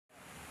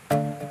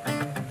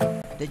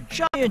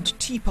The giant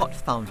teapot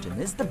fountain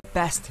is the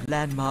best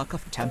landmark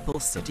of Temple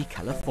City,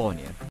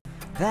 California.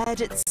 There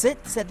it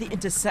sits at the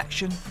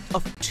intersection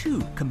of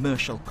two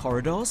commercial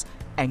corridors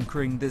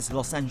anchoring this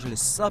Los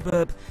Angeles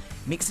suburb,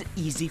 makes it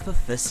easy for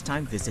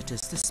first-time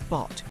visitors to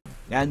spot.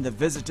 And the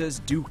visitors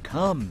do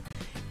come,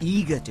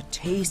 eager to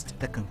taste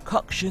the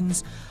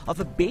concoctions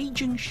of a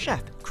Beijing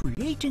chef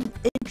creating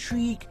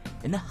intrigue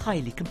in a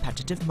highly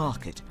competitive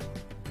market.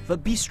 For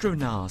Bistro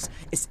Nars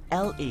is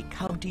LA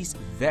County's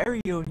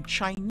very own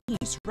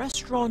Chinese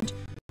restaurant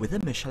with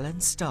a Michelin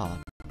star.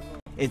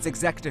 Its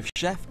executive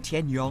chef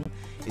Tian Yong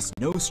is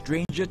no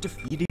stranger to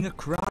feeding a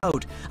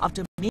crowd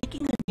after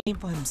making a name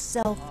for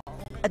himself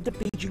at the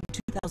Beijing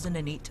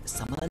 2008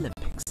 Summer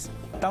Olympics.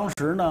 I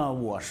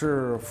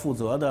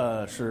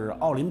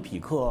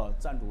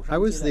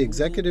was the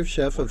executive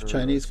chef of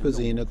Chinese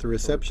cuisine at the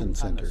reception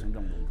center.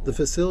 The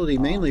facility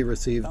mainly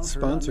received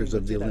sponsors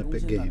of the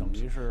Olympic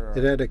Games.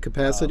 It had a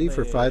capacity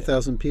for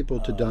 5,000 people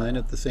to dine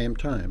at the same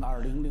time.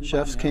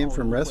 Chefs came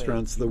from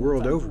restaurants the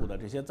world over.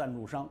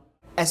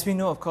 As we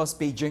know, of course,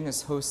 Beijing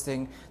is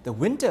hosting the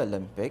Winter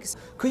Olympics.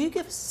 Could you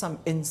give us some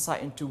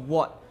insight into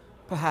what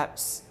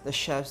perhaps the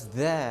chefs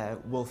there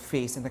will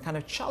face and the kind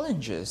of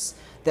challenges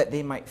that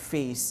they might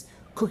face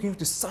cooking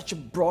to such a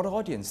broad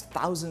audience,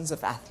 thousands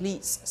of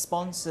athletes,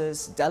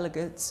 sponsors,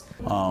 delegates?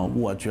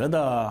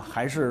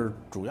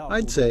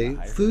 I'd say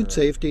food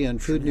safety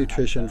and food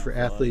nutrition for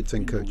athletes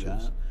and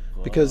coaches,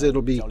 because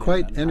it'll be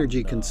quite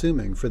energy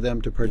consuming for them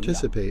to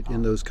participate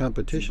in those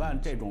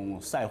competitions.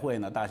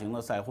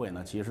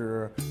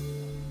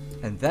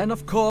 And then,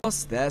 of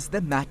course, there's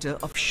the matter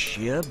of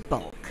sheer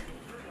bulk.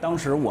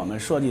 Designing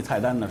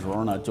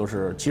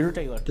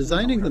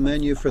the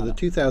menu for the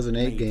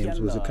 2008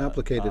 Games was a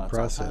complicated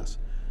process.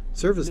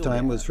 Service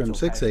time was from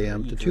 6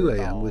 a.m. to 2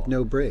 a.m. with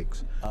no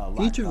breaks.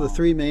 Each of the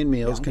three main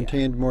meals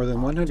contained more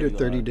than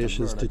 130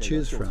 dishes to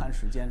choose from.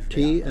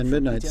 Tea and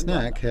midnight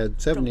snack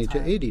had 70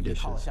 to 80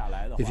 dishes.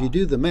 If you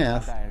do the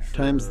math,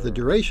 times the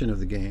duration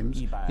of the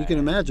Games, you can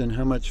imagine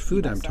how much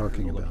food I'm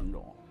talking about.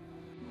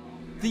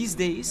 These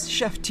days,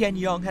 Chef Tian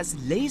Yong has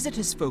lasered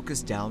his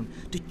focus down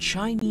to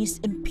Chinese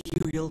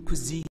imperial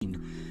cuisine,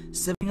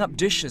 serving up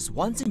dishes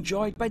once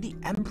enjoyed by the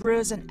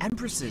emperors and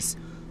empresses,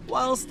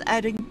 whilst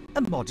adding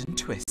a modern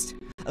twist.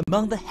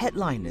 Among the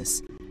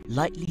headliners,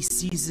 lightly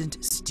seasoned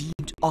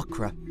steamed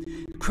okra,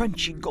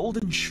 crunchy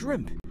golden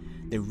shrimp,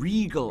 the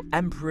regal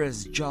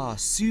emperor's jar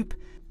soup,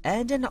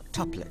 and an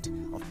octuplet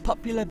of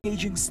popular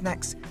Beijing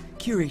snacks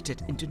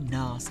curated into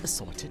Nars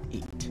Assorted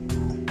 8.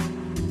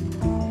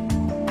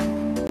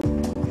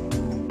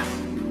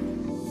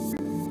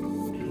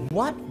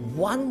 What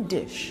one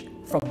dish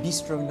from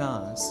Bistro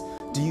Nars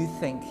do you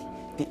think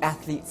the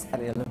athletes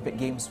at the Olympic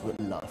Games would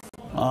love?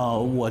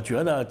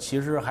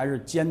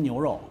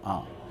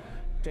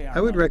 I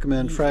would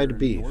recommend fried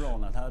beef.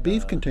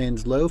 Beef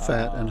contains low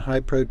fat and high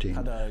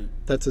protein.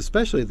 That's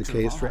especially the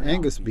case for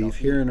Angus beef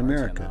here in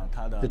America.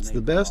 It's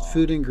the best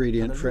food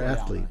ingredient for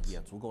athletes.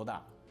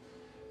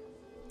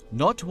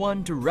 Not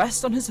one to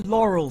rest on his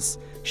laurels,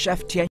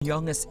 Chef Tian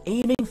Yong is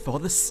aiming for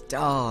the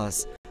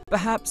stars,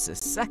 perhaps a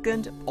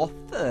second or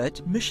third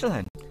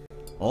Michelin,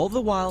 all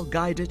the while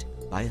guided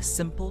by a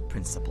simple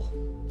principle.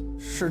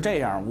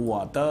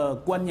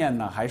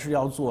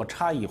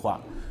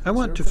 I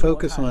want to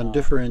focus on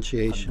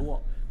differentiation.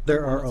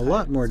 There are a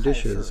lot more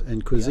dishes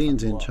and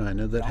cuisines in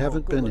China that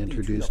haven't been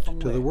introduced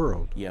to the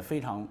world.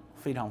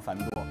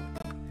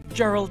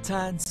 Gerald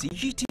Tan,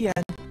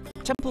 CGTN,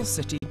 Temple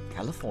City,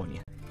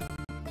 California.